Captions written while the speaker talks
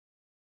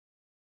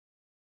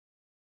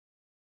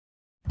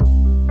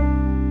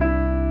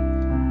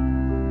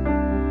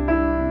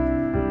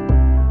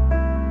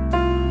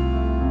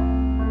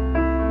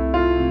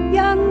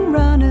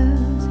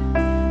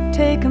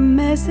like a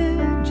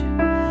message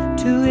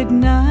to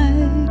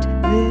ignite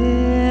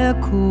their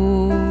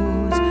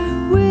cause.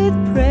 With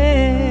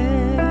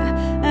prayer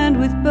and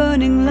with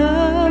burning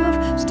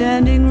love,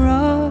 Standing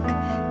Rock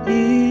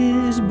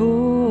is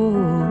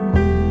born.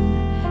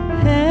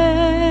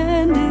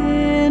 Hand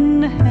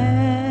in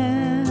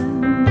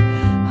hand,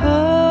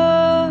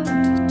 heart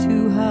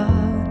to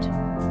heart,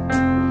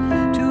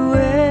 to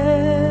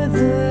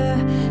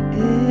weather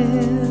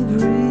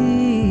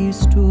every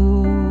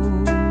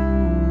storm.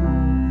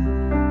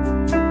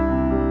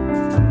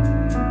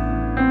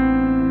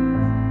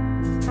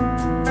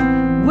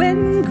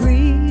 When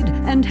greed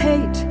and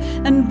hate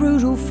and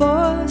brutal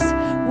force,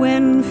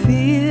 when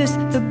fierce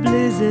the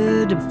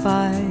blizzard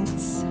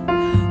bites,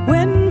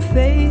 when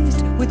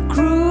faced with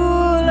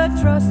cruel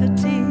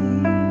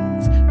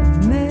atrocities,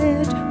 but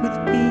met with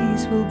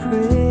peaceful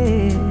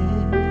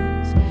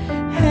prayers,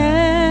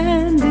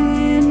 hand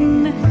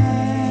in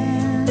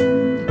hand,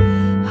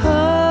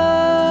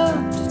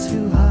 heart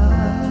to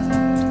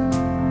heart,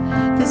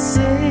 the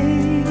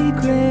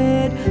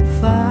sacred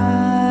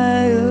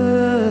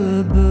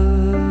fire burns.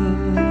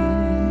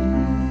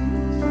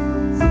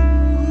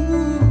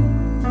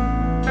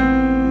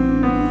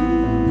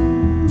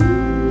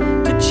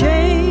 To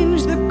change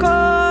the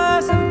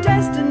course of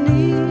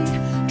destiny,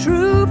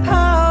 true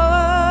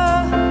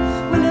power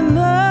will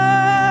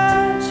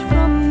emerge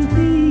from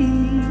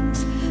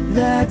peace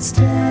that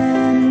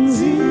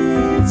stands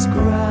its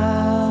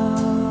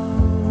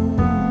ground,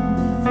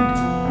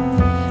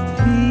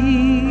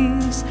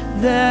 peace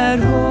that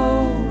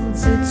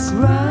holds its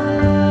ground.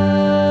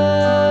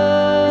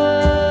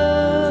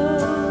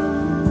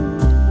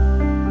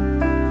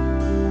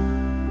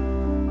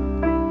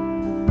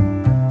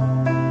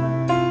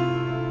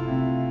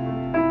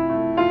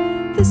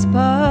 The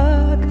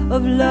spark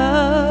of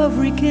love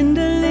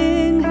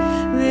rekindling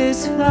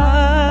this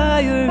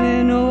fire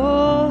in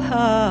all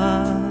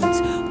hearts,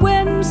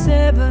 when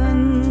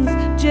seventh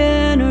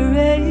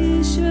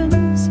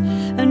generations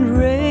and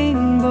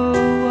rainbow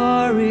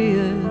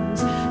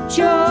warriors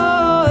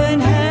join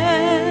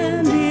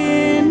hand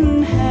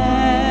in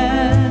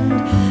hand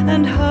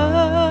and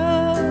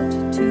heart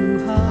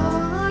to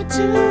heart,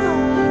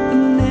 the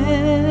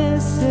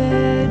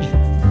message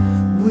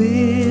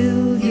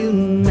will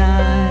unite.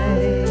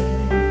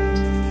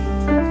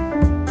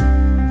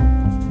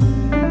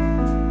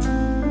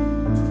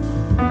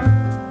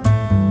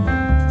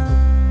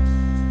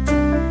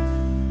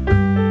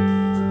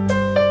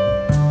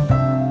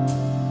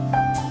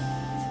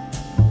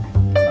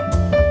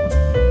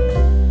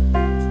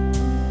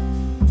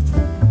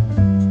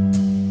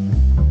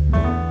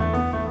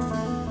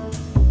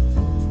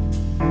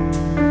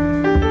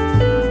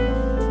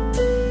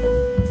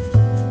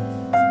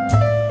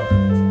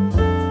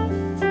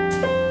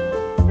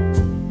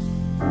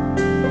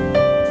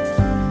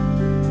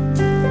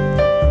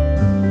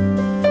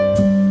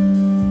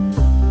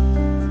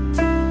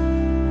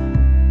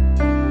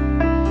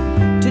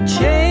 To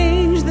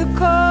change the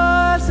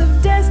course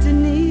of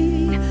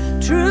destiny,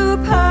 true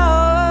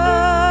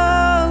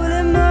power will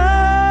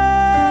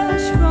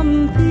emerge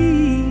from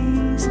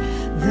peace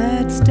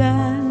that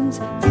stands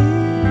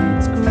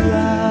its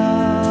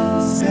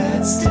ground,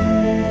 that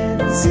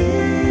stands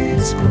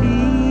its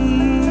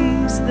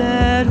ground, peace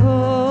that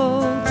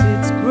holds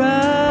its ground.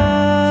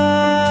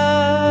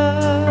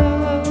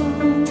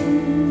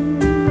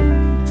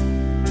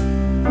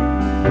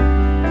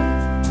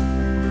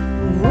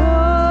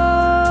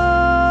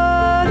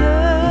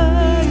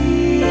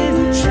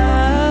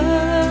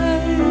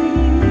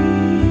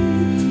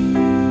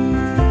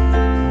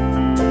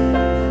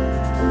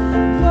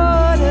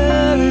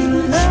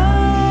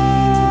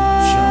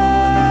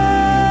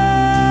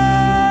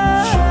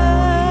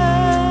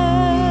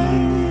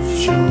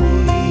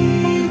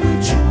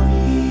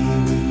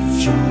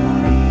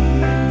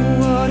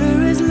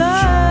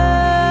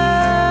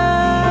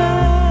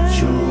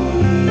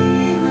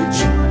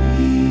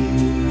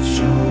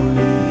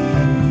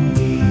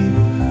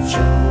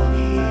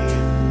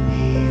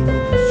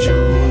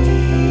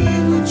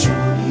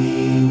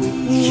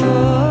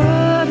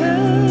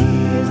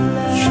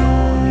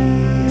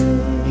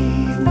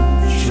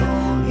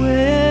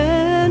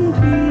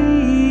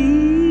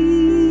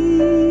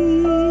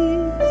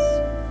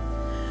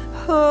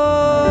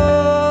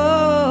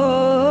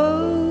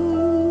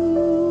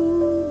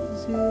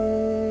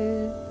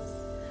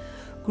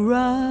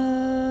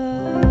 Ground.